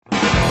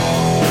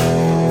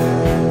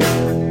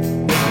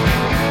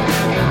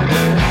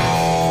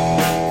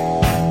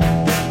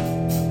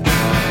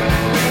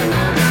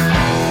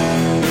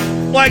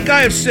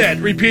I have said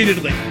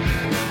repeatedly,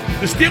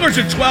 the Steelers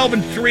are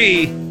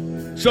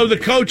 12-3, so the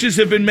coaches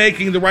have been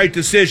making the right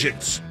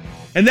decisions.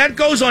 And that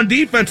goes on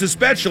defense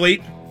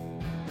especially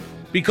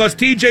because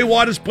T.J.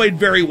 Watt has played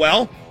very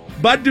well.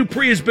 Bud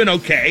Dupree has been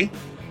okay.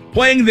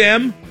 Playing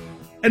them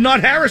and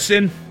not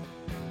Harrison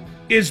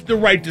is the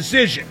right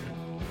decision.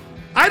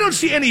 I don't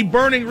see any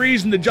burning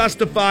reason to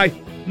justify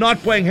not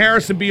playing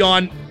Harrison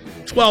beyond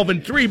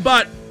 12-3,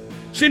 but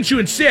since you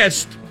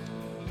insist,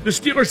 the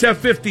Steelers have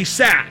 50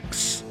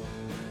 sacks.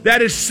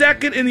 That is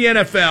second in the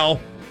NFL,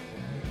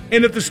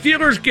 and if the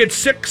Steelers get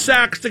 6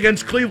 sacks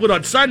against Cleveland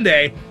on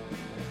Sunday,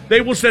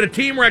 they will set a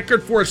team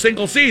record for a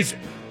single season.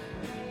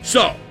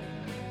 So,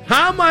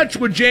 how much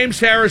would James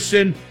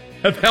Harrison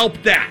have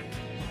helped that?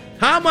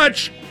 How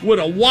much would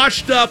a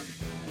washed-up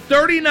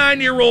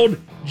 39-year-old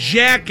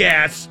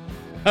jackass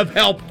have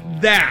helped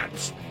that?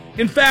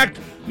 In fact,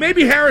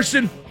 maybe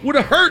Harrison would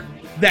have hurt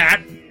that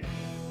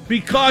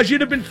because you'd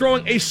have been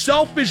throwing a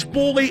selfish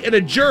bully and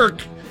a jerk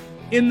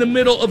in the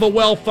middle of a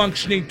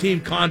well-functioning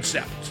team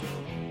concept.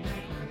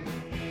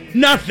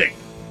 Nothing.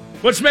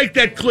 Let's make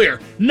that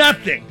clear.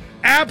 Nothing.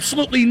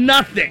 Absolutely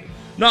nothing.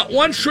 Not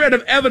one shred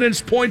of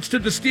evidence points to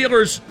the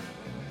Steelers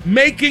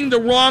making the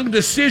wrong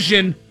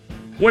decision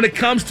when it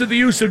comes to the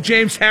use of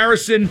James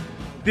Harrison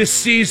this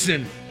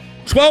season.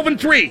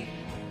 12-3,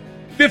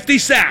 50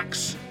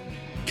 sacks.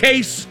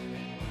 Case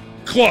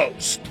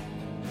closed.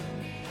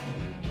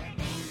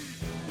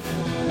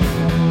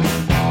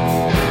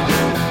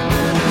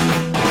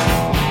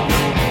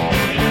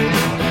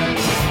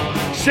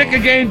 Sick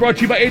Again, brought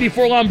to you by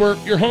 84 Lumber,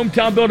 your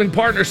hometown building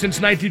partner since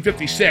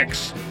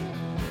 1956.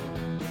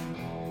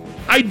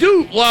 I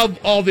do love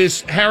all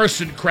this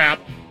Harrison crap.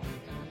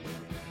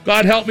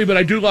 God help me, but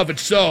I do love it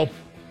so.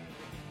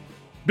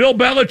 Bill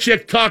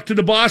Belichick talked to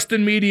the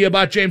Boston media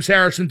about James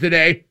Harrison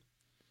today,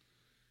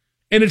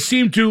 and it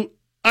seemed to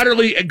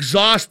utterly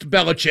exhaust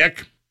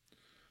Belichick.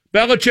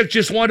 Belichick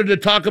just wanted to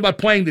talk about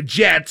playing the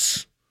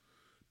Jets.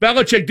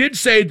 Belichick did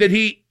say that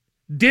he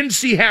didn't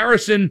see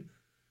Harrison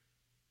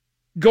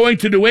going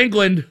to New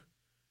England,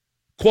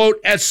 quote,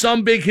 as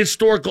some big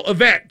historical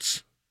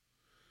event.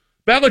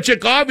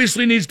 Belichick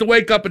obviously needs to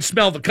wake up and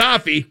smell the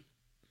coffee.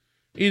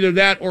 Either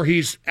that or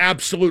he's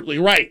absolutely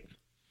right.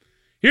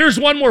 Here's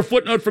one more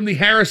footnote from the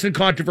Harrison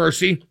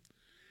controversy.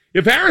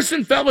 If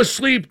Harrison fell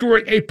asleep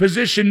during a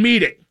position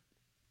meeting,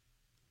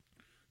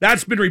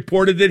 that's been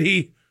reported that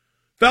he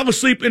fell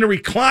asleep in a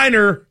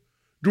recliner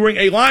during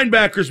a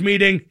linebackers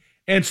meeting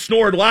and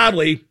snored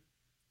loudly.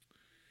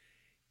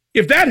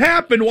 If that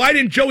happened, why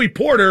didn't Joey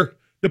Porter,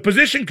 the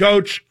position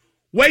coach,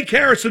 wake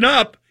Harrison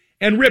up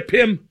and rip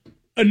him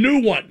a new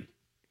one?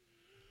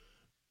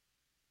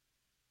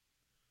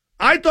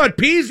 I thought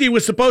Peasy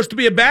was supposed to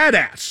be a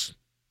badass.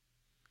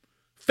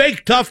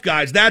 Fake tough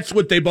guys, that's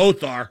what they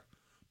both are.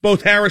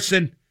 Both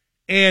Harrison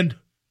and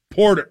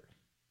Porter.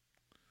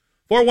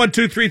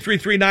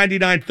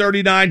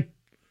 412-333-9939.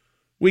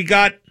 We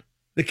got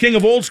the king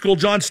of old school,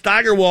 John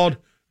Steigerwald,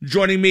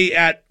 joining me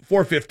at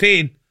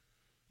 4:15.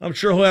 I'm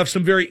sure he'll have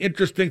some very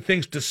interesting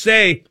things to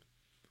say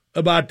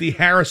about the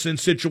Harrison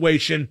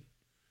situation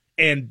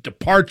and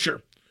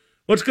departure.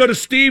 Let's go to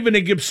Steven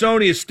in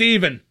Gibsonia.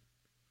 Steven,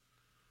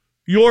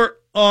 you're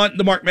on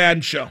the Mark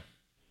Madden Show.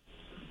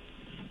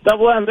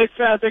 Double M, big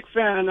fan.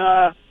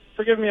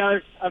 Forgive me,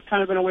 I've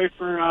kind of been away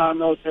from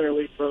military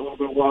league for a little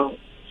bit while,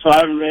 so I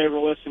haven't been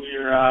able to listen to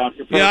your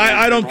program. Yeah,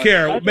 I don't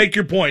care. Make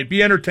your point.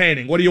 Be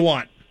entertaining. What do you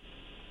want?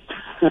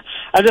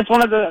 I just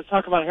wanted to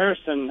talk about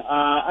Harrison.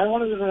 I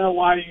wanted to know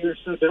why you were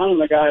so down on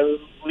the guy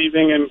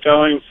leaving and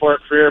going for a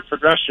career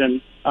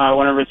progression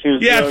whenever it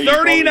seems. Yeah,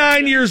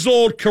 39 years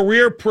old,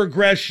 career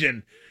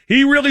progression.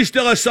 He really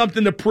still has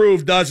something to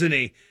prove, doesn't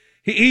he?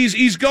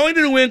 He's going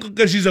to New England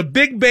because he's a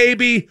big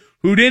baby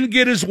who didn't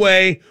get his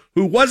way,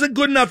 who wasn't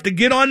good enough to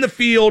get on the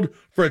field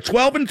for a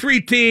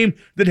 12-3 team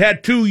that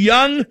had 2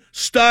 young,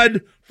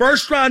 stud,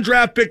 first-round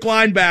draft pick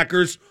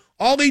linebackers.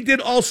 All he did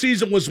all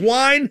season was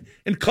whine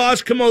and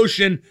cause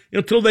commotion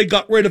until they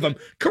got rid of him.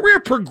 Career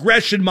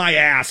progression, my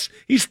ass.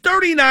 He's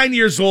 39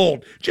 years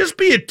old. Just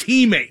be a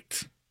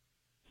teammate.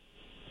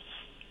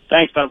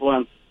 Thanks, Double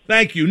M.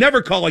 Thank you.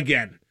 Never call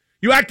again.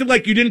 You acted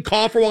like you didn't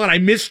call for a while and I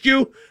missed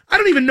you. I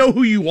don't even know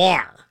who you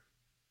are.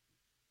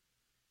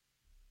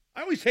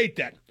 I always hate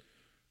that.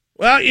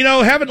 Well,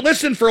 haven't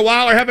listened for a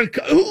while or haven't.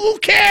 Who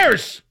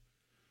cares?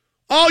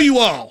 All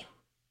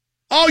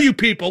you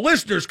people,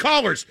 listeners,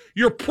 callers,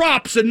 you're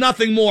props and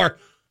nothing more.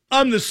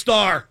 I'm the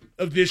star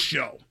of this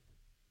show.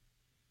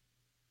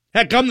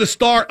 Heck, I'm the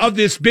star of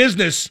this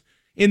business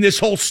in this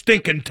whole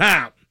stinking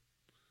town.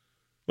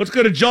 Let's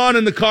go to John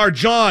in the car.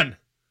 John,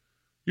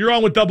 you're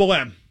on with Double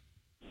M.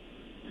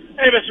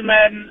 Hey, Mr.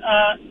 Madden.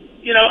 I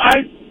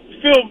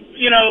feel,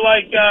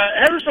 like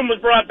Harrison was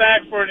brought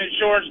back for an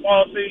insurance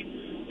policy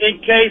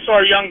in case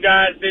our young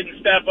guys didn't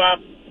step up.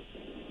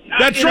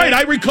 That's right.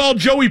 I recall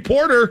Joey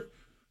Porter,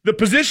 the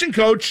position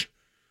coach,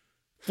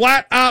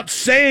 flat out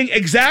saying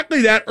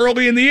exactly that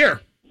early in the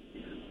year.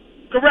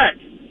 Correct.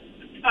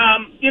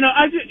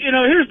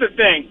 Here's the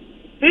thing.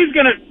 He's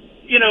going to,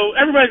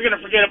 everybody's going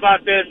to forget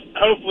about this,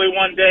 hopefully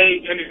one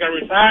day, and he's going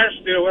to retire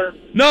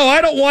Steeler. No,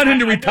 I don't want him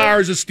to retire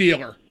as a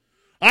Steeler.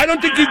 I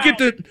don't think you get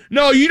to.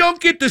 No, you don't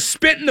get to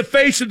spit in the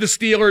face of the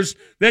Steelers,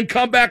 then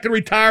come back and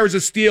retire as a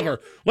Steeler.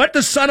 Let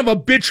the son of a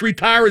bitch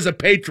retire as a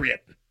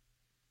Patriot.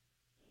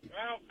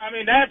 Well,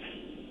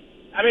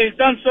 he's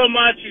done so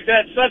much. He's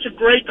had such a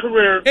great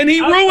career. And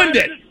he ruined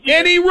it. I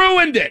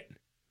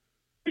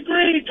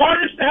agree. He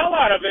tarnished the hell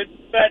out of it.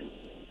 But,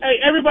 hey,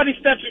 everybody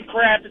steps in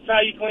crap. It's how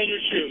you clean your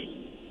shoes.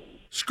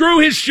 Screw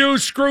his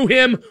shoes. Screw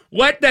him.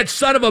 Let that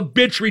son of a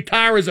bitch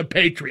retire as a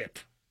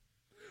Patriot.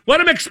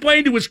 Let him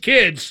explain to his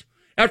kids,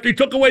 after he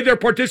took away their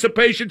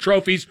participation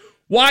trophies,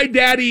 why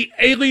Daddy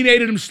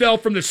alienated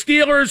himself from the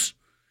Steelers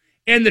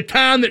and the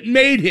town that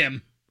made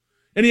him,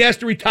 and he has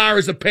to retire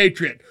as a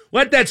Patriot.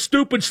 Let that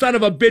stupid son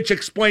of a bitch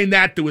explain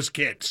that to his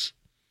kids.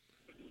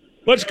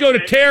 Let's go to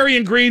Terry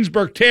in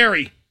Greensburg.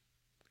 Terry,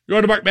 you're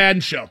on the Mark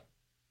Madden Show.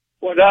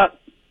 What up?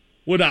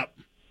 What up?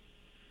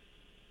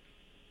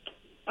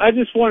 I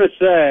just want to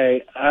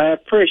say I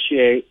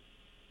appreciate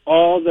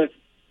all the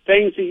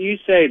things that you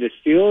say to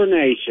Steeler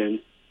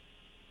Nation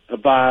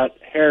about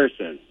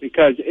Harrison,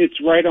 because it's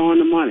right on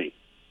the money.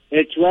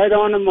 It's right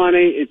on the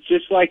money. It's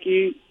just like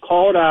you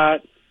called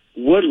out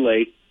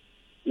Woodley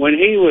when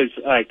he was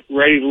like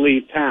ready to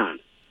leave town.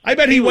 I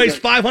bet he weighs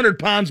 500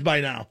 pounds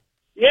by now.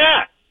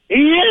 Yeah, he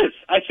is.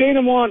 I seen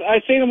him on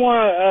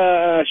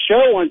a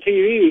show on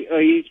TV.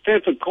 He's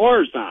pimping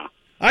cars now.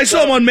 I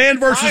saw him on Man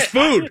vs.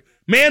 Food.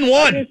 Man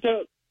won. I just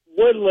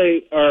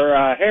Woodley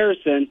or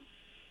Harrison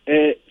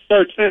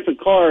starts pimping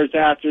cars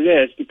after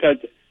this, because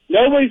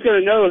nobody's going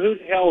to know who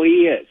the hell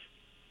he is.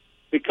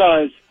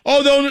 Because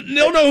they'll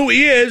know who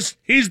he is.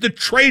 He's the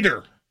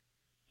traitor.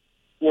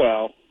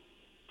 Well,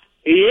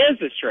 he is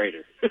a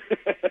traitor.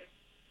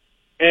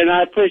 And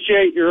I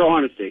appreciate your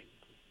honesty.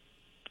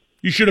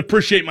 You should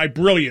appreciate my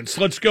brilliance.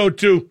 Let's go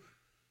to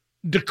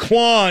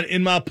Daquan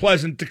in Mount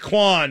Pleasant.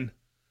 Daquan,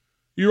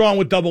 you're on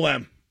with Double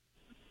M.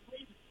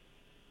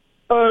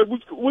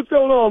 What's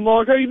going on,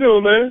 Mark? How you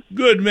doing, man?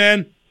 Good,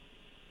 man.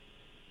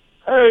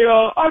 Hey,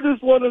 I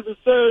just wanted to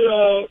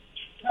say,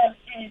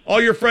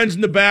 all your friends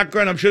in the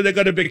background, I'm sure they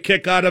got a big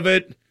kick out of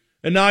it,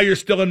 and now you're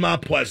still in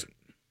Mount Pleasant.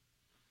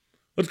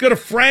 Let's go to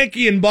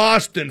Frankie in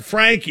Boston.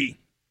 Frankie,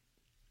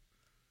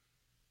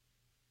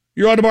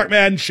 you're on the Mark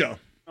Madden Show.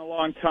 A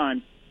long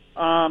time.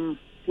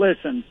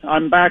 Listen,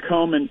 I'm back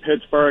home in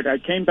Pittsburgh. I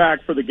came back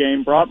for the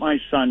game, brought my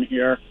son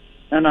here,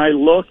 and I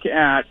look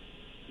at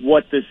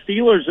what the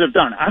Steelers have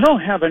done. I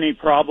don't have any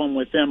problem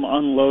with them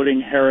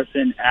unloading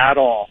Harrison at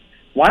all.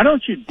 Why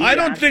don't you I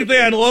don't think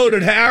they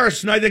unloaded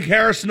Harrison. I think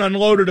Harrison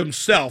unloaded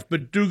himself,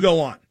 but do go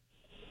on.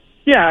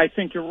 Yeah, I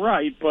think you're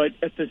right, but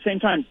at the same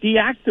time,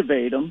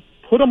 deactivate him,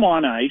 put him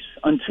on ice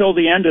until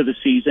the end of the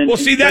season. Well,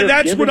 see,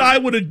 that's what I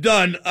would have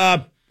done.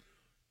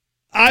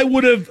 I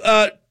would have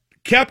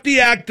kept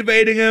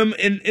deactivating him,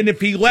 and if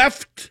he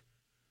left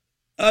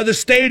the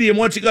stadium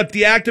once he got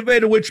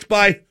deactivated, which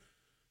by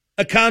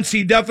accounts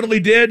he definitely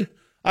did,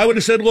 I would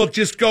have said, look,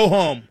 just go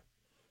home.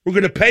 We're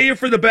going to pay you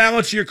for the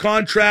balance of your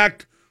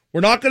contract. We're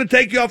not going to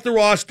take you off the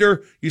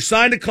roster. You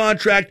signed a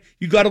contract.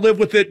 You got to live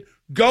with it.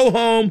 Go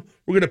home.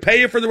 We're going to pay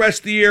you for the rest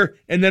of the year,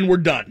 and then we're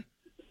done.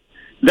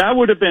 That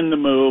would have been the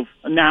move.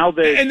 Now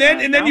they and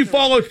then you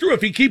follow through.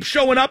 If he keeps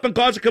showing up and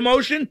cause a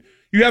commotion,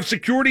 you have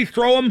security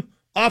throw him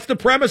off the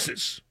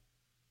premises.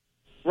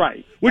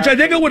 Right. Which I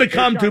think it would have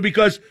come to,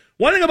 because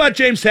one thing about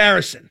James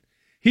Harrison,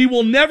 he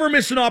will never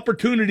miss an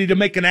opportunity to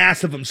make an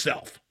ass of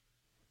himself.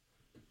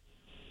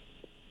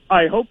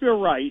 I hope you're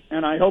right,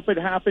 and I hope it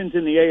happens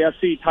in the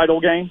AFC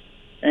title game.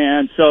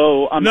 And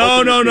so I'm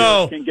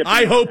No.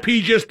 I hope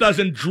he just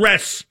doesn't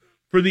dress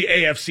for the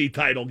AFC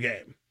title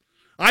game.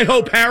 I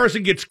hope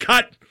Harrison gets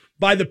cut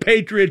by the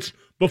Patriots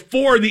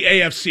before the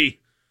AFC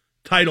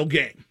title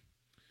game.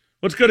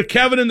 Let's go to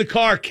Kevin in the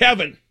car.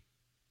 Kevin,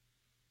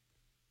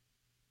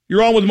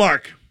 you're on with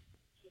Mark.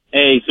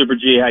 Hey, Super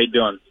G, how you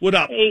doing? What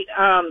up? Hey,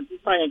 you're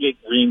probably going to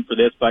get green for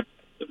this, but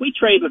if we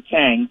trade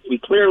Letang, we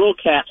clear a little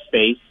cap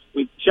space.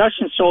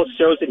 Justin Schultz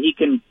shows that he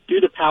can do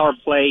the power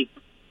play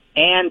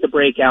and the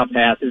breakout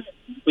passes.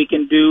 We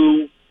can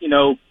do,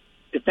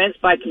 defense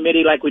by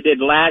committee like we did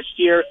last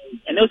year,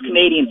 and those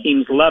Canadian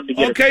teams love to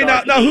get Okay,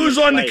 now who's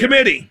on the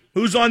committee?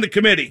 Who's on the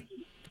committee?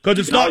 Because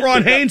it's not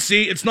Ron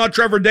Hainsey, it's not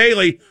Trevor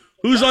Daly.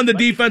 Who's on the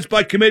defense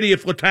by committee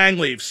if Letang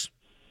leaves?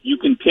 You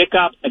can pick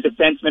up a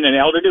defenseman, an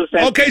elder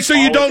defenseman. Okay, so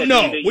you don't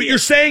know. What you're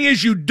saying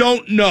is you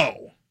don't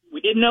know.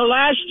 We didn't know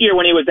last year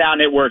when he was out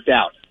and it worked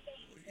out.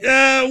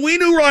 We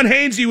knew Ron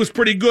Hainsey was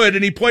pretty good,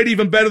 and he played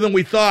even better than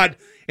we thought.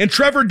 And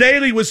Trevor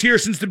Daly was here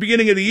since the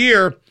beginning of the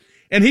year,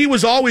 and he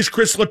was always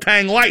Chris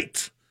Letang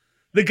light.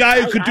 The guy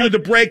who could do the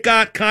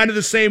breakout kind of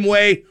the same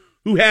way,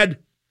 who had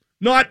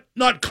not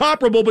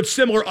comparable but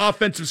similar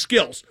offensive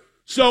skills.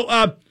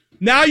 So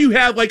now you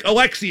have like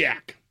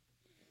Alexiak.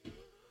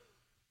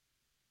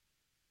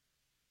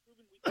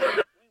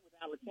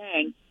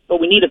 But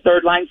we need a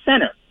third-line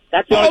center.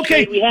 That's the only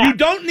trade we have. You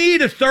don't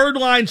need a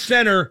third-line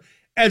center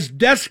as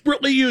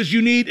desperately as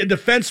you need a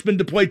defenseman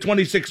to play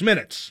 26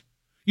 minutes.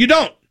 You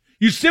don't.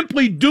 You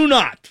simply do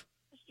not.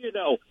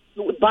 Though,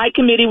 by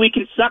committee, we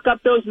can suck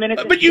up those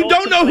minutes. But you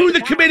don't know who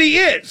the committee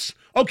is.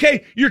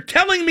 Okay, you're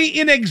telling me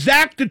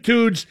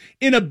inexactitudes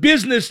in a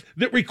business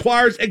that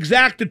requires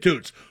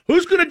exactitudes.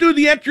 Who's going to do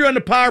the entry on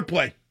the power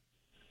play?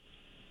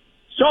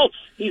 Schultz.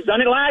 He's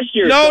done it last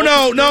year.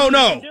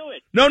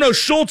 No.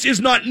 Schultz is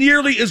not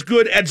nearly as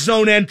good at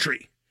zone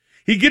entry.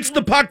 He gets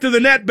the puck to the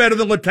net better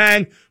than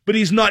Letang, but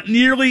he's not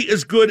nearly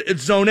as good at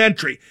zone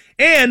entry.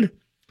 And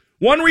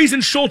one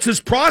reason Schultz has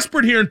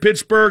prospered here in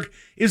Pittsburgh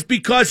is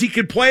because he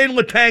could play in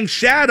Letang's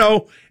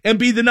shadow and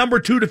be the number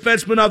 2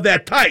 defenseman of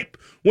that type.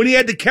 When he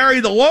had to carry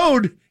the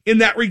load in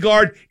that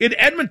regard in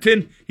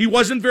Edmonton, he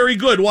wasn't very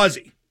good, was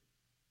he?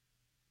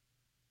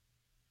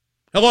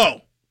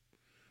 Hello?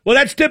 Well,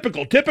 that's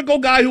typical. Typical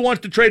guy who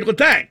wants to trade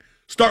Letang.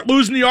 Start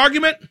losing the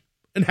argument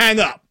and hang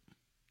up.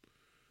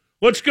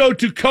 Let's go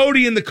to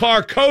Cody in the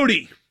car.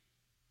 Cody,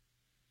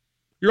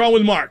 you're on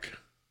with Mark.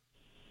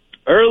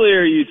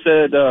 Earlier you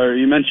said, or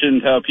you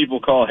mentioned how people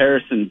call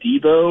Harrison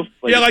Debo.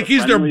 Like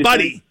he's their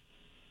buddy. Thing.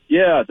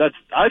 Yeah,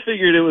 I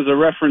figured it was a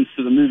reference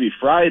to the movie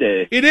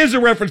Friday. It is a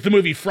reference to the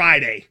movie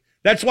Friday.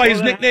 That's why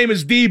his nickname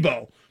is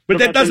Debo. But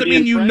that doesn't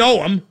mean you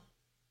know him.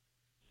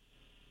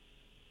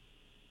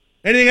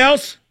 Anything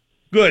else?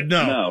 Good,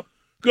 no.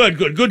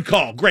 Good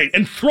call. Great.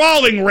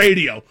 Enthralling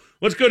radio.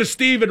 Let's go to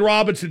Steve and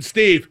Robinson.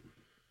 Steve,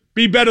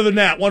 be better than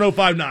that,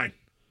 105.9.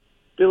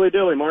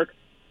 Dilly, Mark.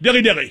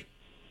 Dilly.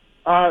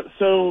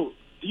 So,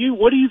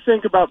 what do you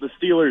think about the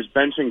Steelers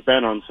benching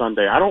Ben on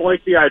Sunday? I don't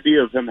like the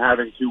idea of him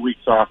having 2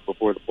 weeks off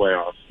before the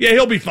playoffs. Yeah,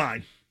 he'll be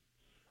fine.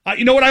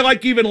 You know what I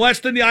like even less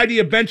than the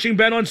idea of benching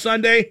Ben on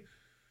Sunday?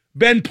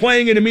 Ben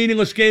playing in a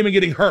meaningless game and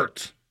getting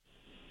hurt.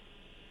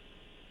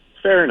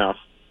 Fair enough.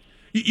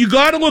 You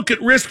got to look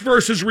at risk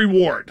versus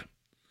reward.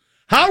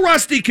 How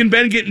rusty can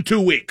Ben get in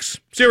 2 weeks?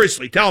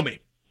 Seriously, tell me.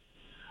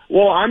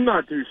 Well, I'm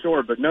not too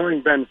sure, but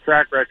knowing Ben's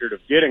track record of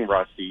getting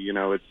rusty,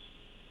 it's...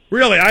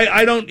 Really,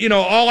 I don't,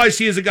 all I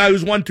see is a guy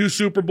who's won 2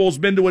 Super Bowls,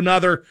 been to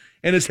another,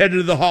 and is headed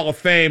to the Hall of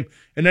Fame,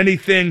 and any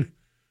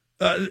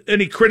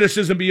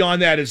criticism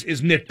beyond that is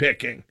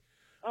nitpicking.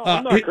 Oh,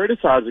 I'm not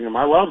criticizing him.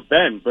 I love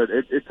Ben, but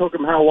it took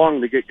him how long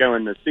to get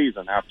going this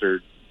season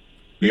after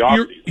the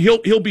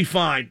offseason? He'll be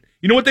fine.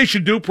 You know what they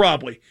should do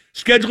probably?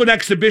 Schedule an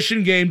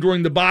exhibition game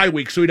during the bye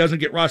week so he doesn't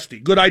get rusty.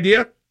 Good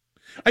idea?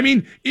 I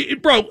mean,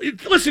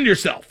 listen to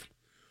yourself.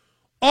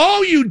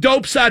 All you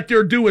dopes out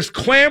there do is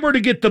clamor to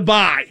get the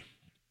bye.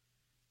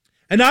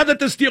 And now that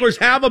the Steelers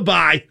have a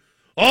bye,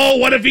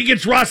 what if he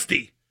gets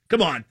rusty?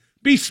 Come on,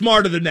 be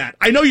smarter than that.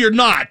 I know you're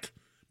not,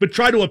 but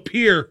try to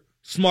appear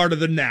smarter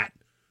than that.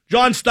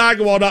 John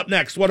Steigerwald up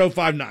next,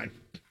 105.9.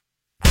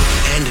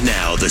 And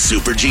now the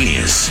super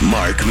genius,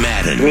 Mark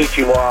Madden.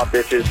 Konnichiwa,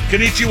 bitches.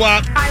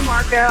 Konnichiwa. Hi,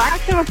 Marco. I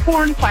actually have a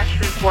porn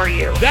question for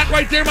you. That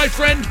right there, my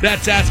friend,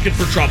 that's asking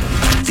for trouble.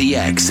 The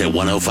X at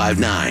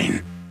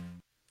 105.9.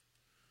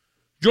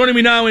 Joining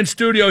me now in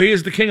studio, he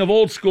is the king of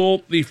old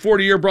school, the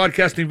 40-year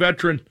broadcasting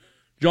veteran,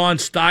 John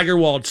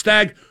Steigerwald.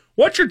 Stag,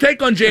 what's your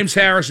take on James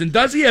Harrison?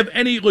 Does he have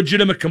any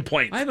legitimate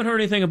complaints? I haven't heard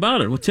anything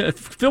about it.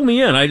 Fill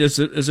me in. Is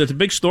it a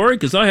big story?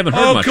 Because I haven't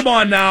heard much. Oh, come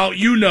on now.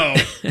 You know.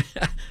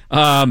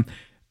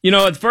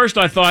 At first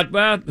I thought,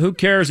 well, who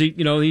cares? He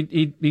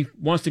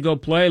wants to go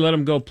play, let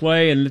him go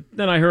play. And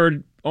then I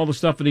heard all the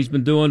stuff that he's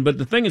been doing. But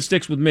the thing that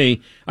sticks with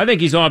me, I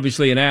think he's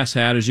obviously an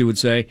asshat, as you would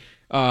say.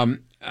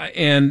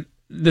 And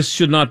this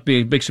should not be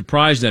a big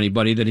surprise to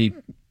anybody that he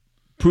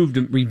proved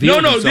to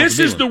reveal. No, this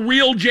is the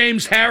real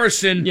James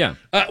Harrison. Yeah.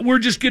 We're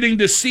just getting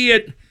to see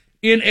it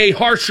in a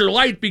harsher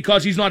light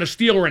because he's not a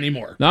Steeler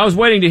anymore. Now, I was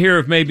waiting to hear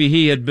if maybe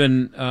he had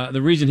been,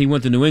 the reason he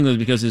went to New England is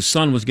because his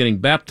son was getting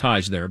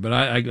baptized there, but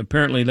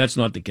apparently that's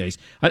not the case.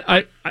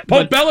 Pope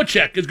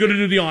Belichick is going to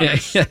do the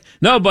honors. Yeah.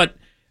 No, but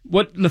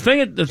the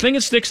thing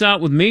that sticks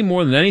out with me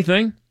more than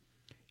anything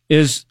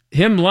is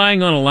him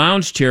lying on a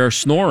lounge chair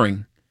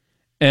snoring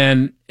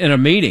and in a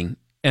meeting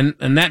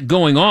and that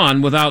going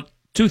on without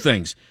two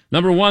things.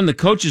 Number one, the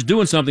coach is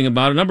doing something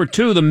about it. Number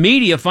two, the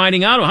media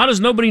finding out. How does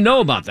nobody know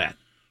about that?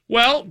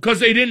 Well, because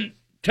they didn't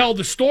tell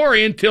the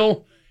story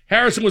until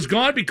Harrison was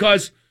gone,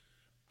 because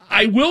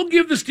I will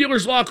give the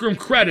Steelers locker room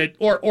credit,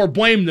 or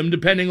blame them,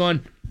 depending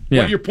on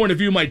what your point of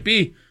view might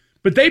be.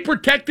 But they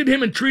protected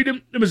him and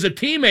treated him as a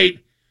teammate,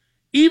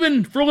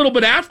 even for a little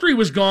bit after he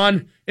was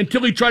gone,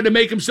 until he tried to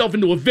make himself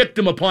into a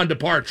victim upon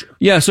departure.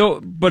 Yeah,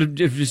 but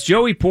if it's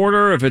Joey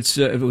Porter, if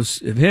it was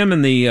him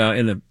in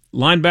the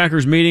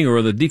linebackers meeting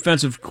or the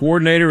defensive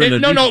coordinator.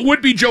 It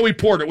would be Joey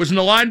Porter. It was in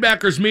the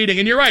linebackers meeting,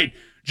 and you're right.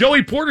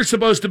 Joey Porter's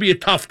supposed to be a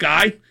tough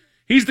guy.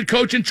 He's the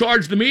coach in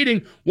charge of the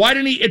meeting. Why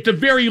didn't he, at the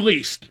very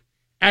least,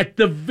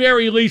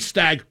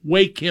 Stag,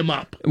 wake him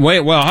up?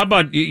 Well, how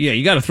about,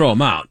 you got to throw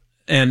him out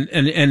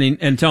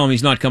and tell him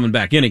he's not coming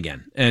back in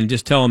again, and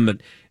just tell him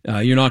that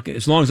you're not,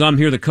 as long as I'm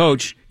here, the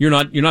coach, you're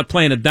not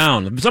playing it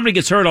down. If somebody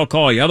gets hurt, I'll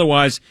call you.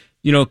 Otherwise,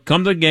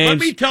 come to the games. Let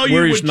me tell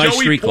you what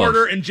Joey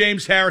Porter and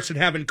James Harrison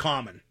have in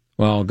common.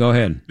 Well, go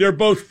ahead. They're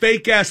both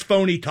fake-ass,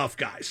 phony tough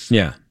guys.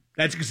 Yeah.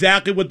 That's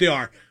exactly what they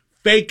are.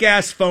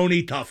 fake-ass,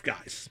 phony, tough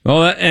guys.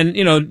 Well,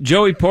 and,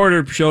 Joey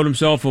Porter showed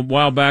himself a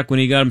while back when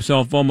he got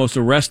himself almost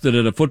arrested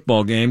at a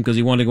football game because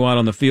he wanted to go out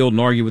on the field and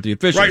argue with the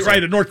officials.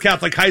 Right, at North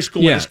Catholic High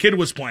School when his kid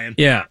was playing.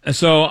 Yeah,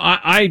 so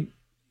I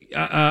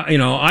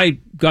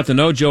got to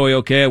know Joey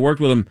okay. I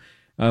worked with him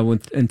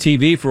in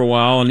TV for a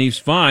while, and he's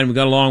fine. We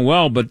got along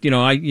well, but,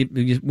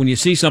 when you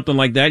see something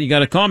like that, you got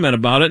to comment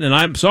about it, and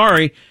I'm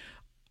sorry.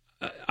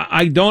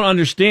 I don't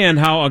understand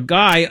how a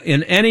guy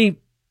in any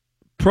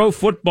pro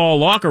football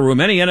locker room,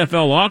 any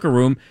NFL locker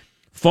room,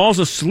 falls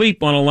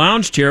asleep on a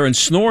lounge chair and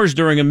snores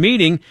during a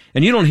meeting,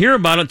 and you don't hear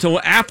about it until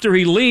after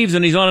he leaves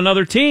and he's on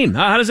another team.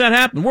 How does that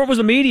happen? Where was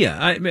the media?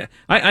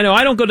 I know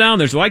I don't go down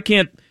there, so I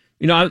can't.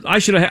 I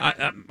should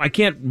have. I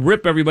can't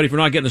rip everybody for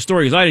not getting the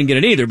story because I didn't get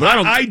it either.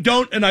 But I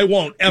don't, and I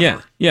won't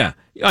ever. Yeah,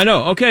 I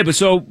know. Okay, but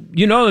so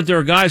that there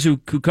are guys who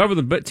cover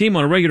the team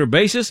on a regular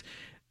basis.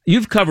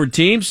 You've covered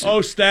teams.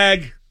 Oh,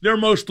 Stag. They're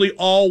mostly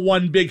all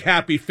one big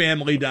happy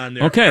family down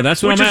there. Okay,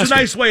 that's what I'm asking. Which is a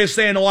nice way of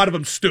saying a lot of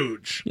them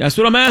stooge. That's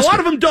what I'm asking. A lot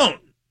of them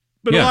don't,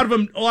 but a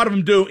lot of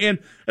them do. And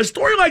a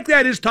story like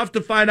that is tough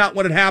to find out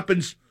when it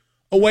happens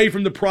away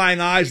from the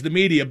prying eyes of the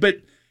media.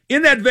 But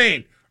in that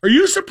vein, are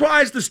you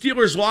surprised the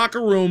Steelers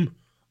locker room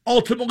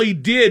ultimately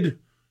did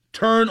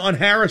turn on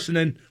Harrison,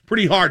 and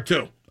pretty hard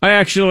too? I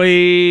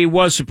actually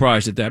was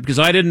surprised at that because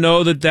I didn't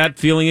know that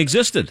feeling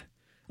existed.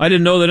 I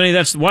didn't know that any of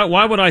that's.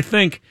 Why would I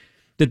think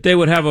that they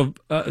would have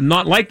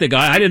not like the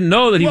guy? I didn't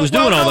know that he was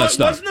doing all that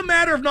stuff. It wasn't a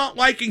matter of not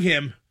liking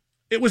him.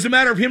 It was a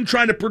matter of him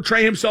trying to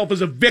portray himself as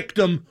a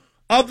victim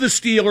of the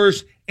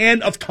Steelers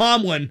and of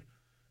Tomlin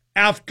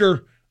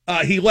after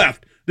he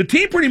left. The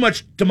team pretty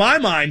much, to my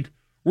mind,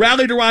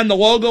 rallied around the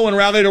logo and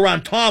rallied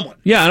around Tomlin.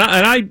 Yeah,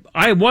 and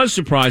I was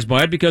surprised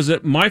by it because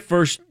my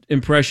first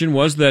impression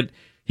was that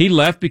he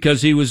left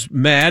because he was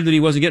mad that he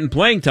wasn't getting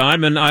playing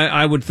time, and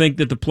I would think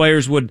that the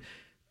players would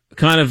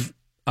kind of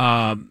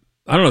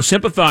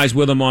sympathize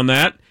with him on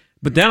that.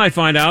 But then I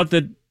find out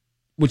that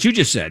what you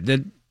just said,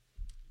 that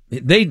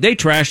they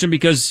trashed him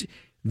because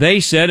they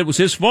said it was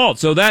his fault.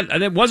 So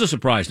that was a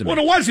surprise to me. Well,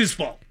 it was his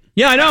fault.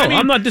 Yeah, I know.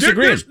 I'm not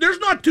disagreeing. There's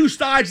not two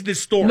sides to this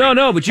story.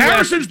 No, but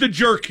Harrison's the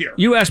jerk here.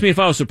 You asked me if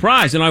I was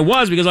surprised, and I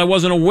was because I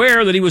wasn't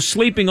aware that he was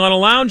sleeping on a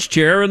lounge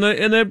chair in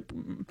the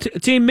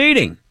team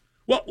meeting.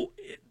 Well,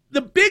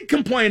 the big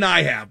complaint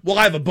I have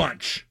a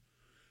bunch,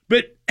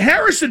 but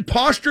Harrison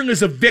posturing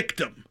as a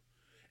victim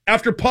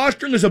after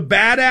posturing as a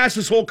badass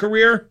his whole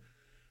career,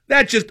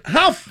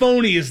 how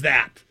phony is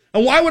that?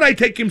 And why would I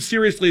take him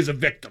seriously as a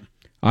victim?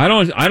 I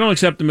don't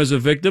accept him as a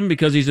victim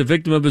because he's a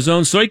victim of his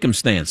own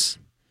circumstance.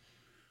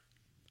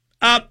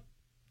 How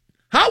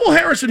will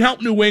Harrison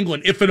help New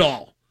England, if at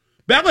all?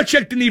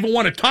 Belichick didn't even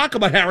want to talk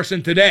about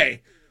Harrison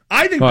today.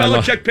 I think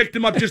Belichick picked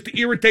him up just to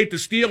irritate the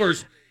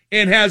Steelers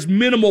and has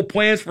minimal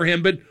plans for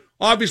him, but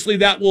obviously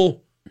that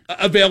will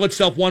avail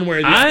itself one way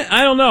or the other.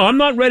 I don't know. I'm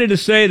not ready to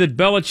say that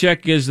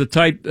Belichick is the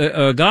type,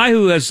 a guy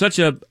who has such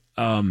a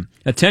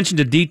attention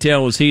to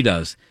detail as he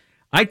does.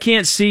 I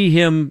can't see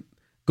him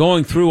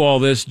going through all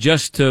this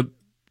just to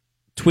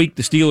tweak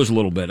the Steelers a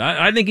little bit.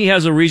 I think he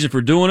has a reason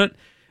for doing it.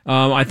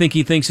 I think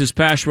he thinks his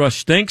pass rush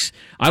stinks.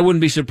 I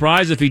wouldn't be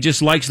surprised if he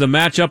just likes the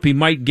matchup he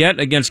might get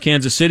against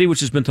Kansas City,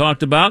 which has been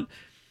talked about.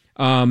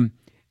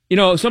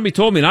 Somebody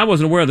told me, and I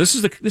wasn't aware of this.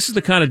 This is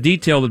the kind of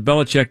detail that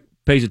Belichick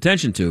pays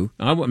attention to.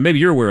 Maybe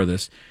you're aware of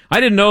this.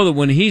 I didn't know that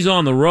when he's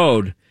on the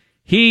road,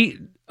 he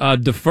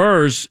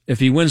defers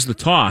if he wins the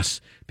toss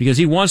because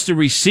he wants to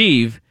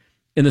receive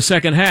in the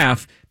second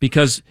half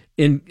because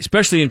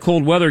especially in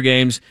cold weather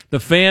games, the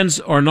fans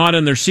are not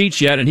in their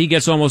seats yet, and he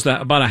gets almost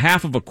about a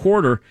half of a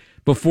quarter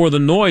before the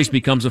noise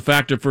becomes a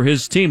factor for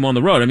his team on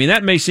the road. I mean,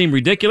 that may seem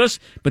ridiculous,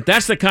 but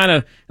that's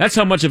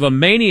how much of a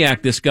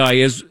maniac this guy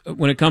is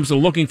when it comes to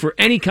looking for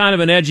any kind of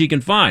an edge he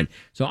can find.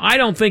 So I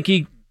don't think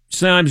he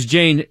signs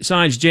James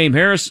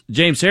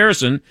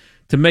Harrison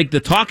to make the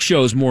talk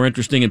shows more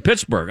interesting in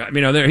Pittsburgh. I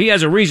mean, he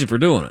has a reason for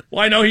doing it.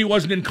 Well, I know he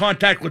wasn't in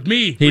contact with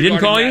me. He didn't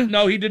call you?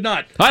 No, he did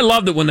not. I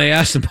loved it when they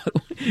asked him.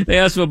 They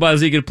asked him about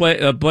if he could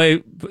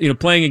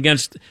playing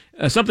against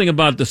something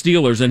about the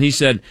Steelers, and he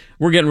said,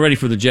 "We're getting ready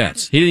for the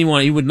Jets." He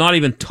would not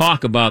even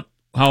talk about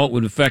how it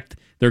would affect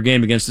their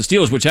game against the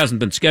Steelers, which hasn't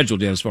been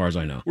scheduled yet, as far as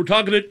I know. We're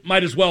talking to,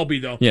 might as well be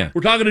though. Yeah,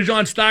 we're talking to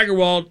John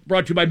Steigerwald,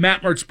 brought to you by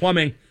Matt Mertz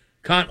Plumbing.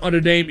 Count on a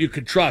name you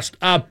can trust.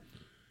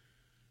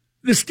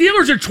 The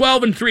Steelers are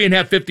 12-3 and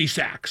have 50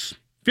 sacks.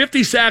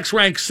 50 sacks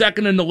ranks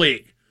second in the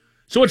league.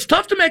 So it's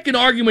tough to make an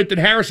argument that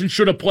Harrison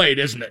should have played,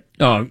 isn't it?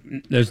 Oh,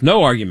 there's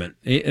no argument.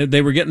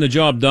 They were getting the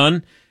job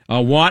done.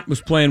 Watt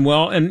was playing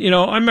well. And,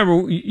 I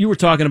remember you were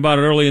talking about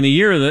it early in the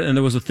year, and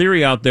there was a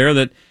theory out there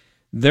that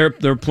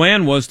their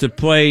plan was to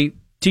play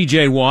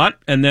T.J. Watt,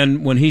 and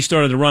then when he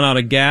started to run out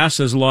of gas,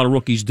 as a lot of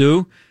rookies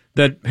do,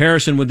 that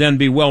Harrison would then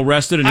be well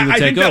rested and he would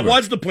take over. I think that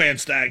was the plan,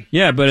 Stag.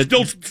 Yeah, but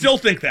still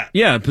think that.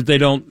 Yeah, but they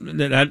don't.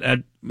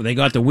 They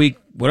got the week,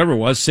 whatever it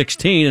was,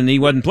 16, and he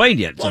wasn't played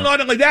yet. Well, not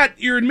only that,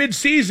 you're in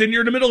mid-season,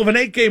 you're in the middle of an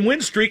 8-game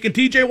win streak, and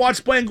T.J. Watt's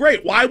playing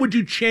great. Why would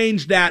you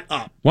change that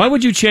up? Why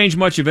would you change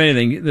much of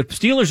anything? The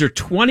Steelers are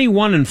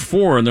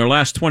 21-4 in their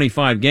last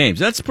 25 games.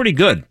 That's pretty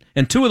good.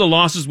 and 2 of the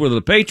losses were to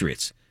the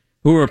Patriots,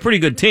 who are a pretty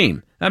good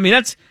team. I mean,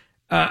 that's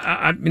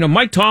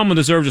Mike Tomlin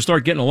deserves to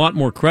start getting a lot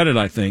more credit.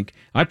 I think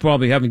I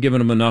probably haven't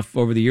given him enough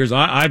over the years.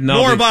 I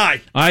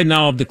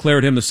now have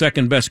declared him the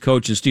second best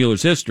coach in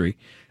Steelers history.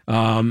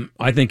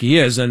 I think he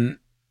is, and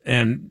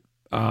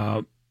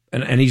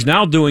he's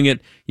now doing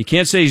it. You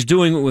can't say he's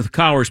doing it with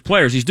Cowher's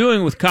players. He's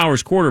doing it with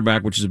Cowher's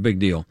quarterback, which is a big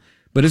deal.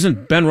 But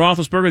isn't Ben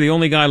Roethlisberger the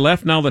only guy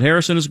left now that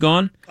Harrison is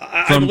gone?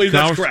 I believe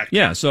that's correct.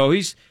 Yeah, so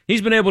he's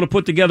been able to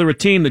put together a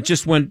team that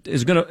just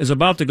is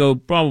about to go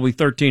probably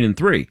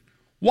 13-3.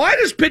 Why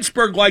does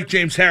Pittsburgh like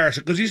James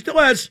Harrison? Because he still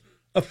has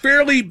a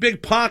fairly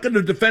big pocket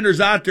of defenders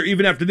out there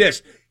even after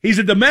this. He's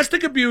a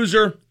domestic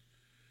abuser.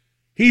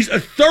 He's a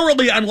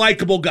thoroughly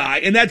unlikable guy,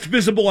 and that's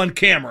visible on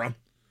camera.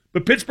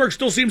 But Pittsburgh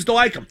still seems to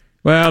like him.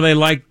 Well, they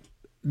like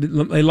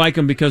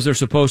him because they're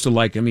supposed to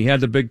like him. He had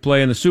the big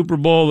play in the Super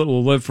Bowl that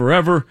will live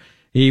forever.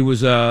 He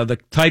was the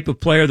type of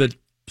player that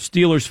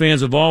Steelers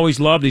fans have always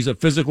loved. He's a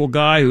physical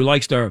guy who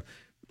likes to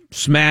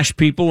smash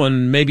people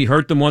and maybe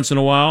hurt them once in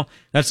a while.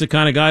 That's the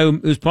kind of guy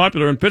who's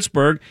popular in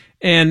Pittsburgh.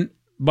 And,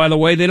 by the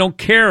way, they don't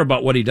care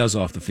about what he does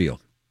off the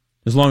field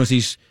as long as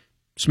he's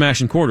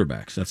smashing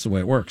quarterbacks. That's the way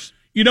it works.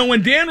 You know,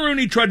 when Dan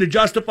Rooney tried to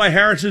justify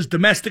Harrison's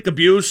domestic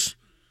abuse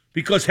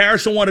because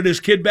Harrison wanted his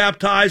kid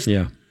baptized,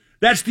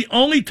 that's the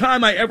only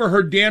time I ever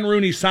heard Dan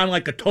Rooney sound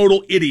like a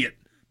total idiot.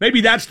 Maybe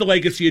that's the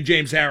legacy of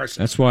James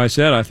Harrison. That's why I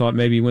said I thought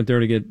maybe he went there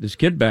to get his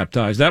kid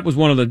baptized. That was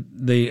one of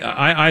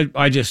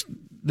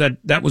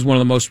that was one of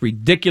the most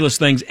ridiculous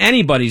things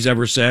anybody's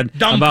ever said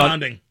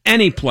about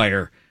any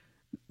player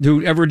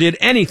who ever did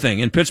anything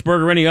in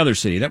Pittsburgh or any other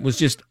city. That was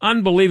just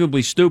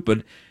unbelievably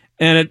stupid,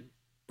 and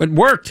it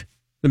worked.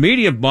 The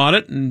media bought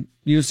it, and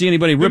you don't see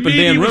anybody ripping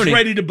Dan Rooney. The media was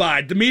ready to buy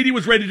it. The media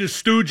was ready to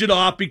stooge it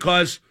off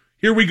because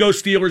here we go,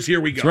 Steelers, here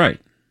we go. That's right.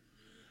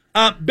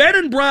 Ben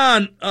and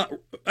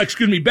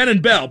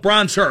Bell,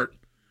 Braun's hurt.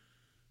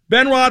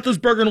 Ben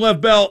Roethlisberger and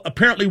Lev Bell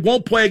apparently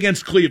won't play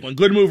against Cleveland.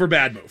 Good move or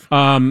bad move?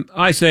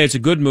 I say it's a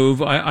good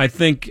move. I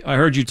think I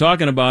heard you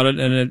talking about it,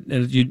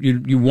 and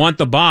you want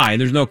the bye.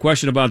 There's no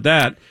question about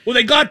that. Well,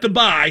 they got the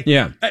bye.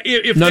 Yeah.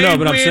 If but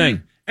win I'm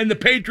saying, and the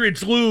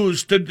Patriots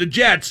lose to the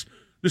Jets,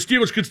 the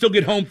Steelers could still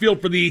get home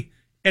field for the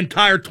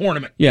entire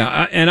tournament.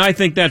 Yeah, and I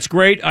think that's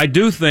great. I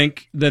do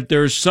think that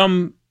there's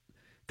some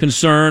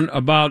concern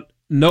about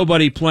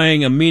nobody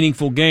playing a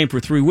meaningful game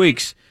for 3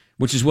 weeks,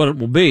 which is what it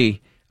will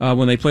be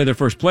when they play their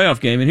first playoff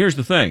game. And here's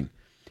the thing.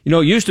 You know,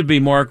 it used to be,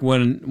 Mark,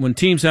 when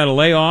teams had a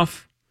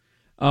layoff,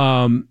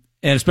 and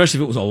especially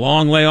if it was a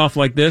long layoff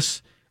like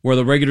this, where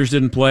the regulars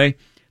didn't play,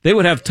 they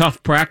would have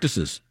tough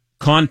practices,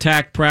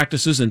 contact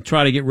practices, and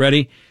try to get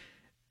ready.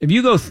 If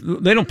you go,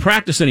 they don't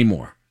practice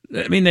anymore.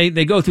 I mean,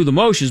 they go through the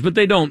motions, but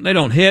they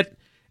don't hit,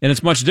 and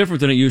it's much different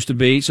than it used to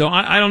be. So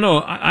I don't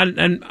know,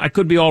 and I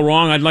could be all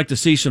wrong. I'd like to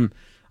see some.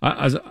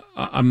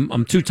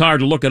 I'm too tired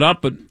to look it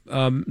up, but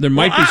there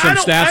might be some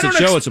stats that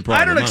show it's a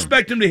problem. I don't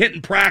expect him to hit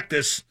in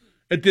practice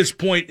at this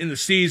point in the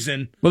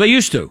season. Well, they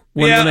used to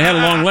when they had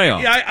a long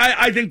layoff. Yeah,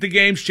 I think the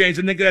game's changed.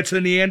 I think that's a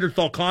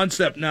Neanderthal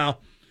concept now.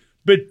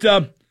 But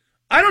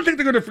I don't think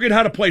they're going to forget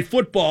how to play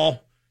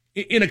football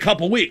in a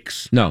couple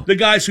weeks. No. The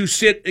guys who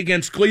sit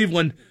against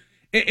Cleveland.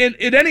 And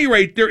at any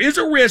rate, there is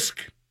a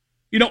risk,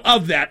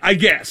 of that, I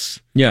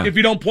guess. Yeah. If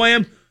you don't play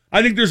them.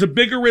 I think there's a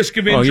bigger risk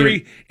of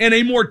injury and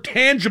a more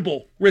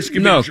tangible risk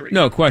of injury.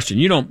 No question.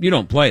 You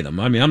don't play them.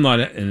 I mean, I'm not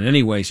in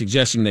any way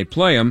suggesting they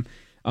play them.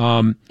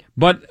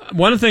 But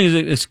one of the things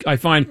that I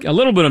find a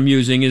little bit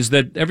amusing is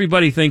that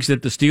everybody thinks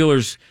that the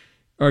Steelers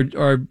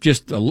are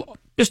just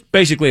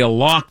basically a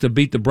lock to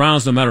beat the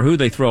Browns no matter who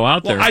they throw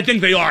out there. Well, I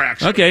think they are,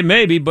 actually. Okay,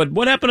 maybe. But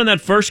what happened in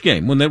that first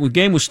game when the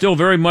game was still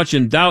very much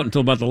in doubt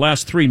until about the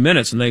last 3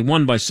 minutes and they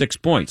won by 6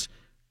 points?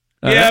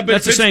 But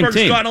that's the same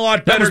team. Gotten a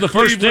lot better. That was the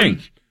first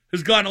string.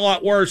 Has gotten a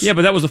lot worse. Yeah,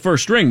 but that was the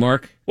first string,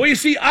 Mark. Well, you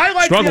see,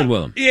 I struggled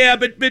with them. Yeah,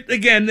 but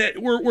again,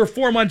 we're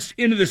 4 months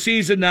into the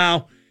season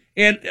now,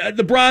 and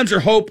the Browns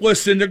are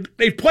hopeless, and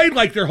they've played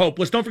like they're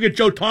hopeless. Don't forget,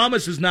 Joe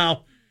Thomas is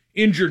now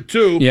injured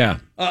too. Yeah,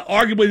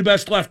 arguably the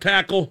best left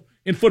tackle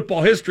in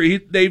football history.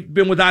 They've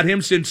been without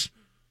him since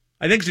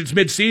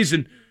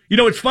mid-season.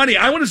 It's funny.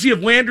 I want to see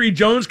if Landry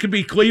Jones can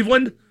beat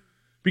Cleveland,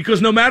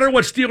 because no matter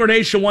what Steeler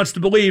Nation wants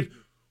to believe,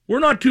 we're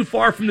not too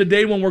far from the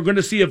day when we're going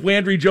to see if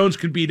Landry Jones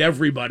can beat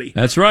everybody.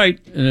 That's right,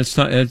 and it's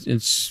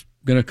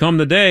going to come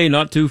the day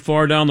not too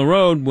far down the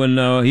road when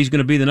he's going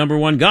to be the number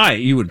one guy.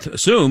 You would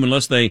assume,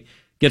 unless they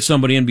get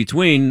somebody in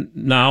between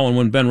now and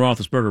when Ben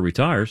Roethlisberger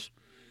retires.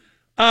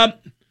 Are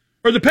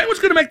the Penguins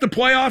going to make the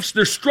playoffs?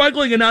 They're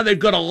struggling, and now they've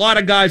got a lot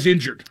of guys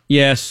injured.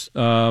 Yes,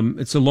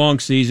 it's a long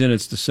season.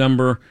 It's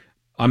December.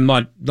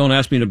 Don't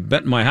ask me to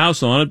bet my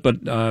house on it, but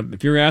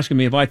if you're asking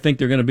me if I think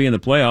they're going to be in the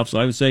playoffs,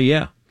 I would say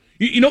yeah.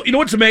 You know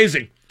what's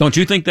amazing? Don't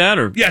you think that?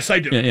 Or yes, I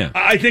do. Yeah.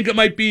 I think it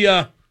might be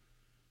a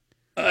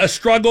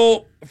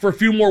struggle for a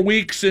few more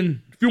weeks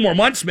and a few more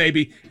months,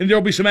 maybe, and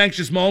there'll be some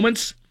anxious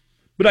moments.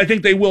 But I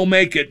think they will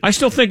make it. I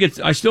still think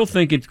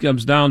it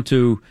comes down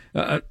to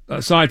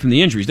aside from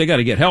the injuries, they got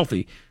to get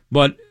healthy.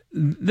 But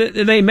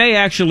they may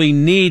actually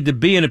need to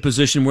be in a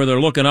position where they're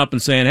looking up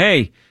and saying,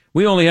 "Hey,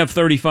 we only have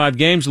 35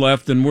 games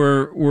left, and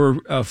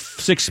we're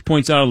 6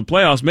 points out of the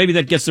playoffs. Maybe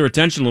that gets their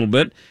attention a little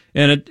bit,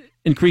 and it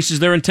increases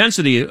their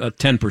intensity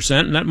 10%,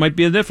 and that might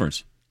be a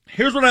difference.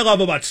 Here's what I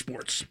love about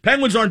sports.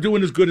 Penguins aren't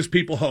doing as good as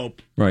people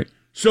hope. Right.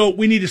 So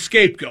we need a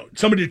scapegoat,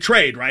 somebody to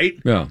trade, right?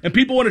 Yeah. And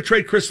people want to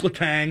trade Chris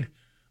Letang.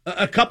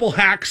 A couple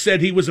hacks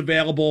said he was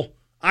available.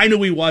 I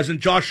knew he wasn't.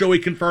 Josh Joey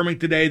confirming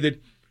today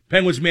that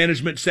Penguins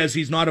management says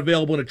he's not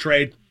available in a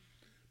trade.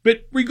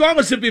 But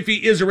regardless of if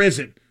he is or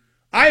isn't,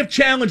 I have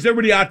challenged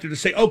everybody out there to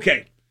say,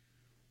 okay,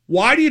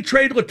 why do you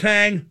trade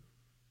Letang?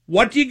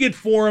 What do you get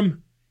for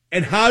him?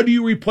 And how do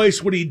you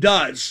replace what he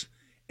does?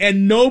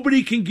 And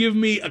nobody can give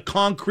me a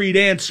concrete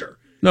answer.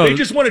 No. They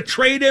just want to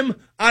trade him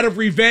out of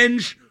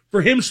revenge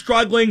for him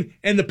struggling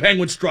and the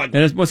Penguins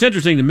struggling. And what's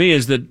interesting to me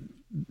is that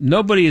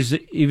nobody is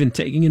even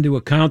taking into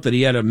account that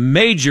he had a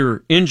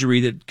major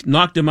injury that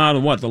knocked him out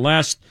of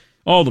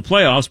all the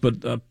playoffs,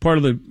 but part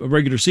of the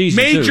regular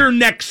season. Major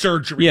neck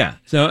surgery. Yeah.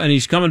 So, and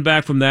he's coming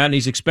back from that, and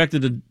he's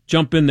expected to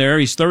jump in there.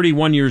 He's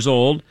 31 years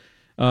old,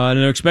 and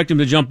they expect him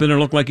to jump in and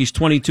look like he's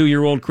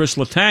 22-year-old Chris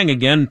Letang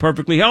again,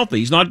 perfectly healthy.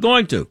 He's not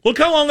going to. Look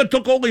how long it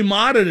took Ole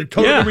Mata to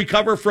totally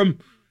recover from,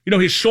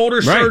 his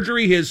shoulder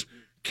surgery, his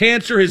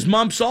cancer, his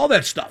mumps, all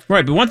that stuff.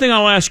 Right. But one thing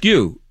I'll ask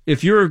you,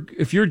 if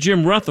you're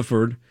Jim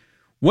Rutherford,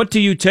 what do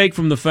you take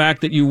from the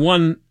fact that you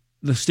won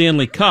the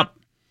Stanley Cup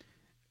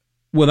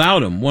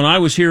without him? When I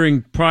was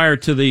hearing prior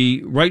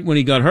to right when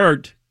he got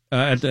hurt,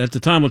 at the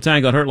time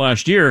Letang got hurt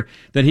last year,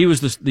 that he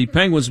was the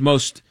Penguins'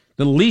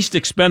 the least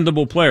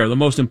expendable player, the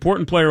most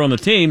important player on the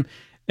team,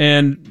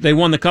 and they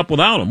won the Cup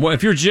without him. Well,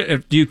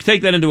 do you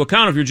take that into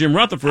account if you're Jim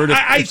Rutherford?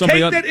 I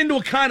take that into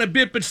account a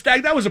bit, but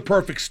Stag, that was a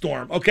perfect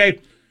storm. Okay,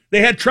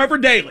 they had Trevor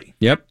Daley.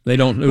 Yep, they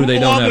don't have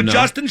along with now.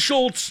 Justin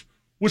Schultz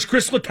was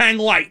Chris Letang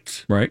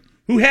light, right?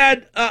 Who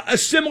had a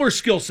similar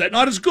skill set,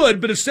 not as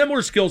good, but a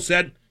similar skill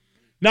set.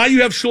 Now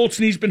you have Schultz,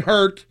 and he's been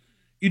hurt.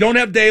 You don't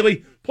have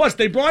Daley. Plus,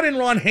 they brought in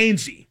Ron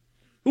Hainsey,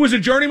 who was a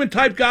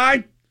journeyman-type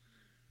guy.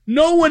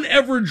 No one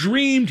ever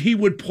dreamed he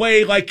would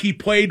play like he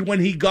played when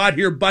he got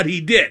here, but he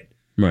did.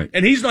 Right.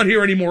 And he's not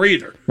here anymore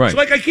either. Right. So,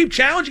 I keep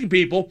challenging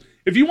people,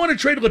 if you want to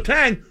trade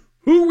Letang,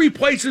 who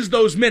replaces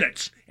those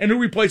minutes? And who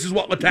replaces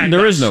what Letang does?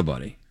 There is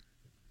nobody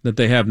that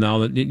they have now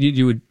that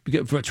you would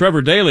get.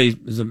 Trevor Daley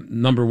is the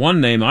number one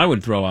name I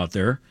would throw out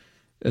there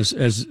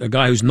as a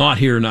guy who's not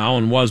here now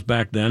and was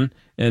back then.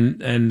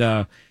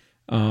 Well,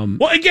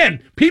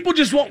 again, people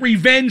just want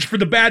revenge for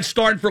the bad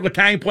start and for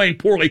Letang playing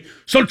poorly.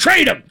 So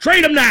trade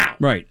him now.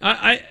 Right.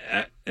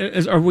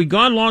 Are we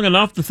gone long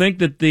enough to think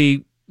that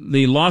the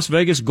Las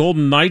Vegas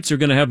Golden Knights are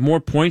going to have more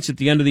points at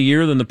the end of the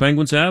year than the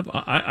Penguins have?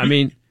 I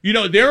mean,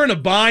 they're in a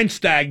bind,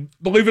 Stag.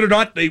 Believe it or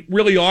not, they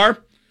really are,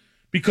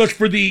 because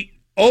for the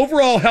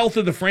overall health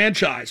of the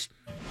franchise.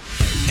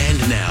 And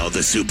now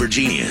the super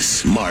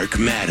genius, Mark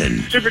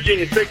Madden. Super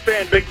genius, big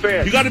fan.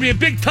 You got to be a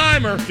big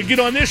timer to get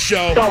on this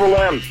show. Double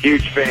M,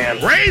 huge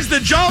fan. Raise the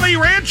Jolly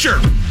Rancher.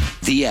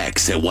 The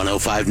X at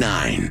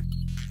 105.9.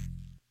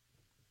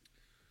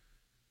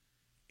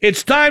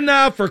 It's time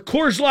now for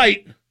Coors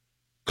Light.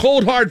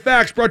 Cold hard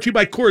facts brought to you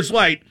by Coors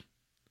Light.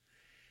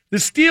 The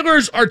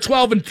Steelers are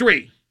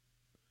 12-3.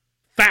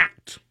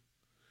 Fact.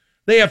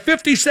 They have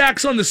 50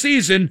 sacks on the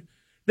season.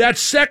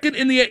 That's second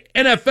in the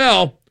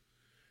NFL,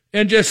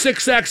 and just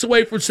 6 sacks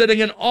away from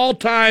setting an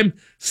all-time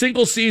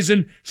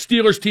single-season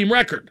Steelers team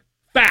record.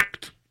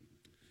 Fact.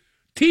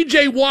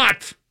 T.J.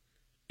 Watt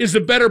is a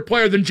better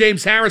player than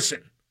James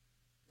Harrison.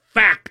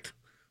 Fact.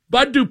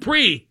 Bud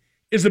Dupree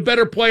is a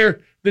better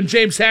player than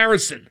James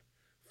Harrison.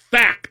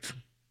 Fact.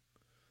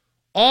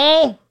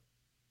 All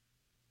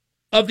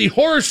of the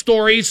horror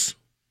stories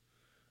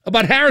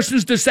about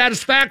Harrison's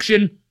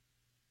dissatisfaction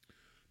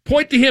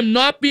point to him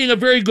not being a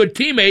very good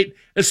teammate,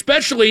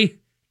 especially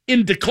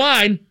in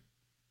decline,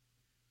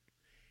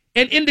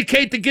 and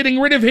indicate that getting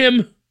rid of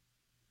him,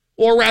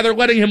 or rather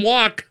letting him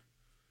walk,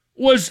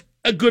 was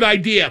a good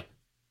idea.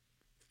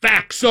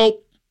 Fact.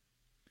 So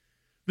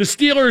the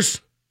Steelers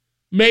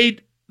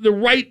made the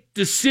right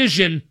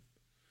decision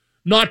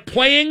not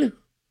playing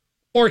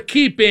or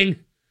keeping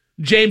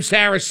James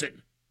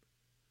Harrison.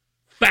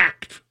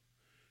 Fact.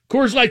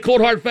 Coors Light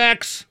Cold Hard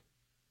Facts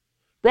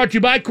brought to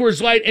you by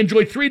Coors Light.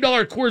 Enjoy $3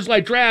 Coors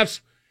Light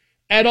drafts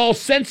at all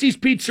Sensi's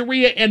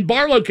Pizzeria and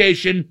Bar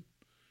location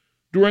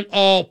during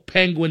all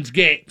Penguins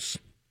games.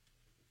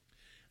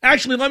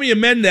 Actually, let me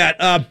amend that.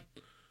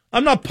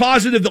 I'm not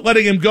positive that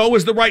letting him go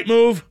was the right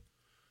move.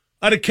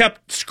 I'd have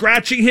kept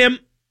scratching him,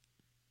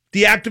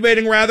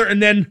 deactivating rather,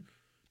 and then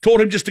told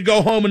him just to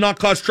go home and not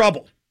cause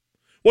trouble.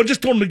 Well,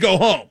 just told him to go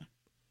home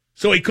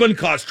so he couldn't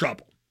cause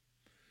trouble.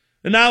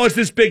 And now it's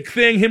this big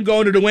thing, him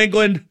going to New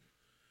England.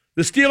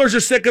 The Steelers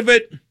are sick of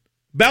it.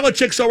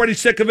 Belichick's already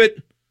sick of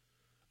it.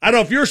 I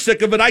don't know if you're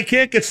sick of it. I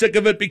can't get sick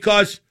of it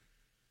because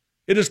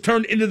it has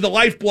turned into the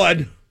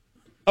lifeblood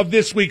of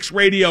this week's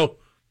radio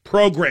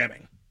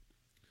programming.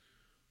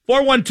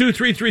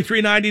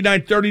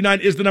 412-333-9939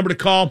 is the number to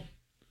call.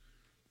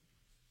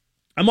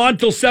 I'm on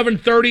till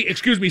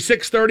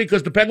 6:30,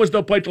 because the Penguins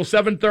don't play till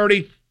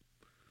 7:30.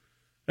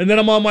 And then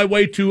I'm on my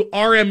way to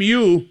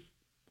RMU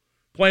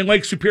playing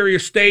Lake Superior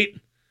State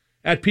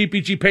at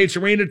PPG Paints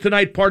Arena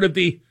tonight, part of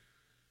the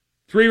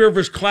Three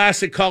Rivers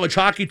Classic College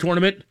Hockey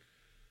Tournament.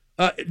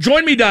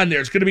 Join me down there.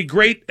 It's going to be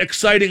great,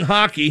 exciting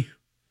hockey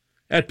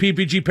at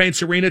PPG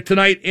Paints Arena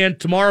tonight and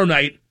tomorrow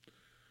night.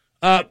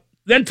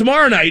 Then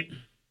tomorrow night,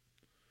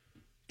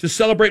 to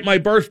celebrate my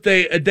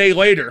birthday a day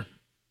later,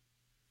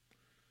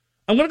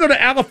 I'm going to go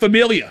to Alla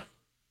Familia.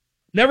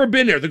 Never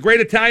been there. The great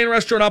Italian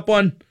restaurant up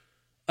on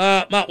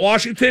Mount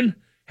Washington.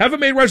 Haven't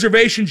made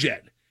reservations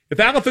yet. If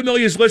Alla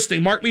Familia is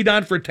listening, mark me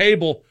down for a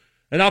table,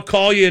 and I'll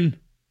call you and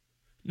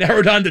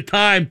narrow down the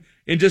time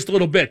in just a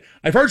little bit.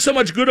 I've heard so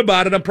much good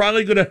about it, I'm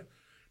probably going to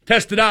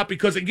test it out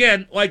because,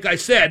 again, like I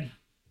said,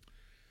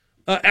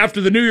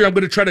 after the new year, I'm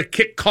going to try to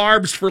kick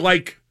carbs for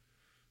like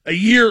a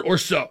year or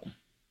so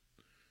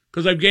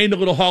because I've gained a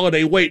little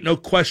holiday weight, no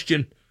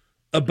question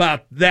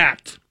about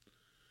that.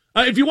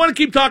 If you want to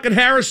keep talking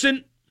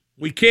Harrison,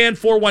 we can,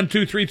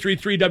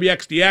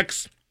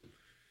 412-333-WXDX.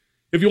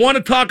 If you want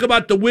to talk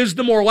about the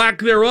wisdom or lack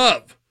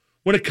thereof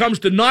when it comes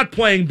to not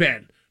playing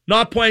Ben,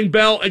 not playing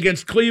Bell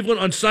against Cleveland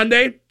on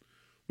Sunday,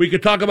 we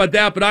could talk about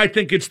that, but I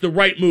think it's the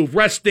right move.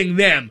 Resting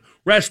them,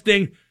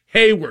 resting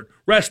Hayward,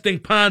 resting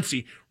Ponce,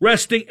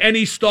 resting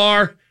any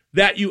star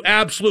that you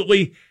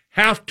absolutely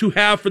have to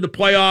have for the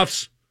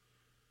playoffs.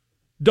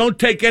 Don't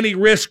take any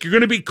risk. You're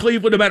going to beat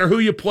Cleveland no matter who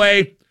you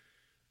play.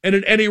 And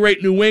at any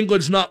rate, New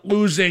England's not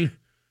losing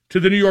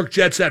to the New York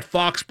Jets at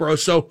Foxborough.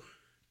 So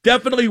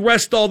definitely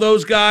rest all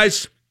those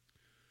guys.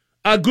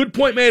 A good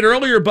point made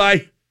earlier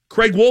by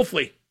Craig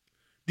Wolfley.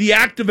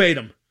 Deactivate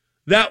them.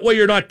 That way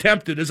you're not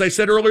tempted. As I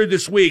said earlier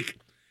this week,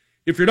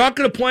 if you're not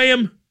going to play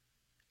them,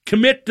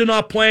 commit to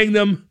not playing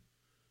them.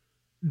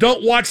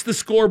 Don't watch the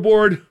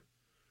scoreboard.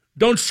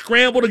 Don't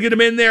scramble to get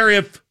them in there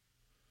if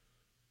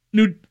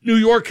New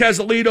York has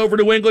a lead over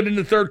New England in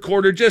the third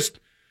quarter. Just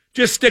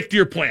stick to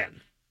your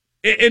plan.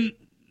 And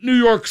New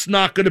York's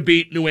not going to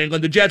beat New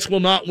England. The Jets will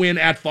not win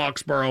at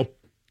Foxborough.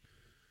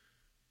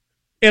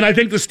 And I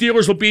think the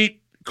Steelers will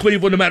beat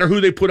Cleveland no matter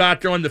who they put out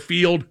there on the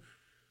field.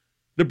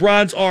 The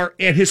Browns are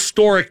an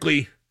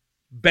historically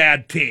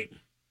bad team.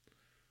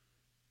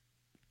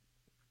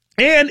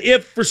 And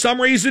if for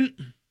some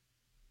reason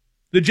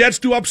the Jets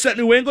do upset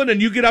New England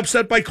and you get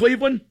upset by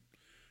Cleveland,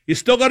 you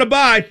still got to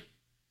buy.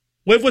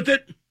 Live with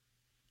it.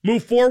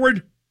 Move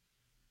forward.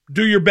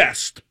 Do your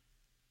best.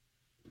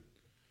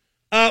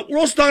 We're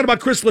also talking about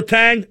Chris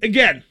Letang.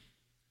 Again,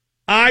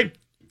 I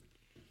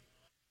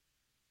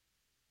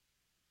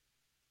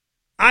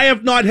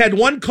have not had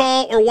one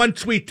call or one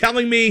tweet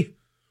telling me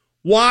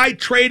why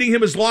trading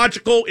him is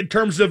logical in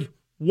terms of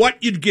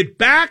what you'd get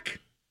back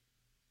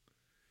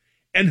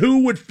and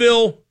who would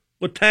fill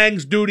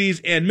Letang's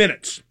duties and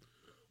minutes.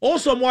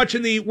 Also, I'm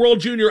watching the World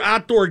Junior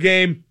Outdoor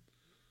game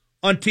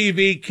on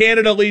TV.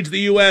 Canada leads the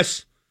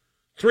U.S.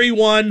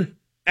 3-1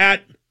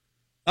 at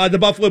the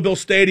Buffalo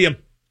Bills Stadium.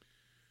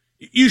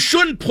 You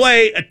shouldn't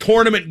play a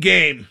tournament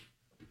game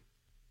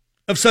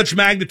of such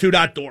magnitude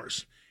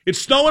outdoors.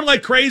 It's snowing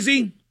like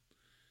crazy,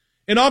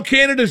 and all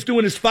Canada's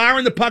doing is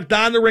firing the puck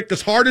down the rink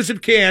as hard as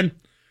it can,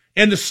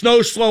 and the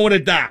snow's slowing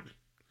it down.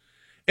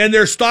 And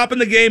they're stopping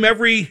the game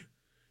every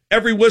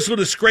whistle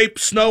to scrape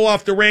snow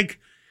off the rink.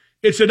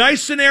 It's a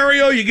nice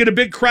scenario. You get a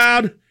big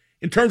crowd.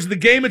 In terms of the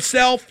game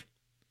itself,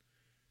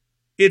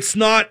 it's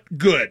not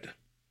good.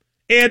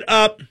 And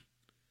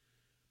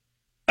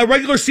a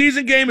regular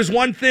season game is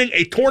one thing.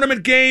 A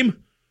tournament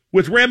game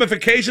with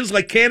ramifications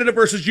like Canada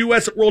versus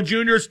U.S. at World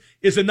Juniors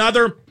is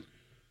another.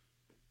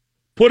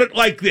 Put it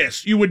like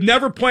this. You would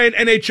never play an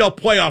NHL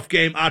playoff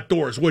game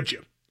outdoors, would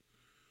you?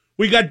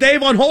 We got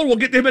Dave on hold. We'll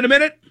get to him in a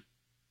minute.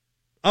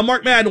 I'm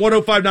Mark Madden,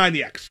 105.9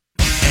 The X.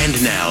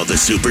 And now the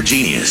super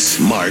genius,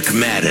 Mark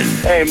Madden.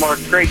 Hey, Mark,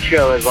 great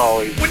show as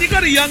always. When you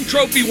got a young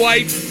trophy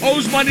wife,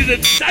 owes money to...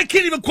 I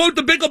can't even quote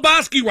the Big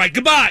Lebowski right.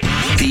 Goodbye.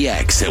 The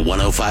X at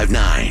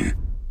 105.9.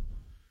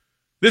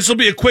 This will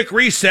be a quick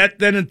reset.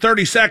 Then in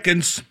 30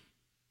 seconds,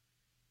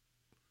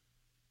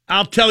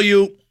 I'll tell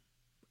you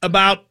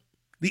about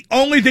the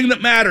only thing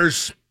that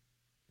matters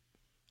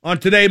on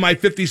today, my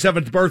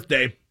 57th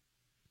birthday.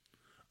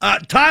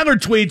 Tyler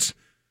tweets,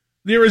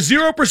 there is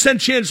 0%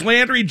 chance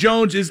Landry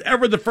Jones is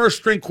ever the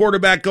first-string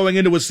quarterback going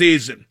into a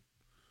season.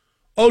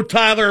 Oh,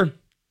 Tyler,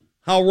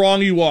 how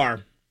wrong you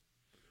are.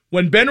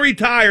 When Ben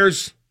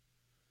retires,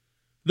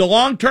 the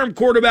long-term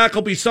quarterback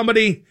will be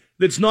somebody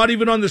that's not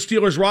even on the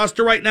Steelers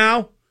roster right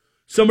now,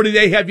 somebody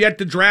they have yet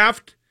to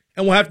draft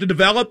and will have to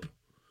develop.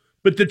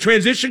 But the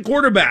transition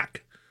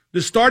quarterback,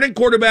 the starting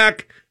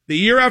quarterback, the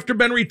year after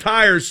Ben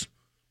retires,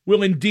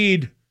 will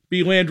indeed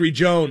be Landry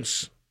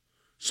Jones.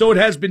 So it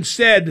has been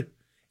said,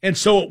 and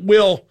so it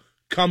will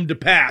come to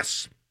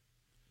pass.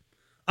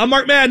 I'm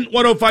Mark Madden,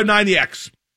 105.9 The X.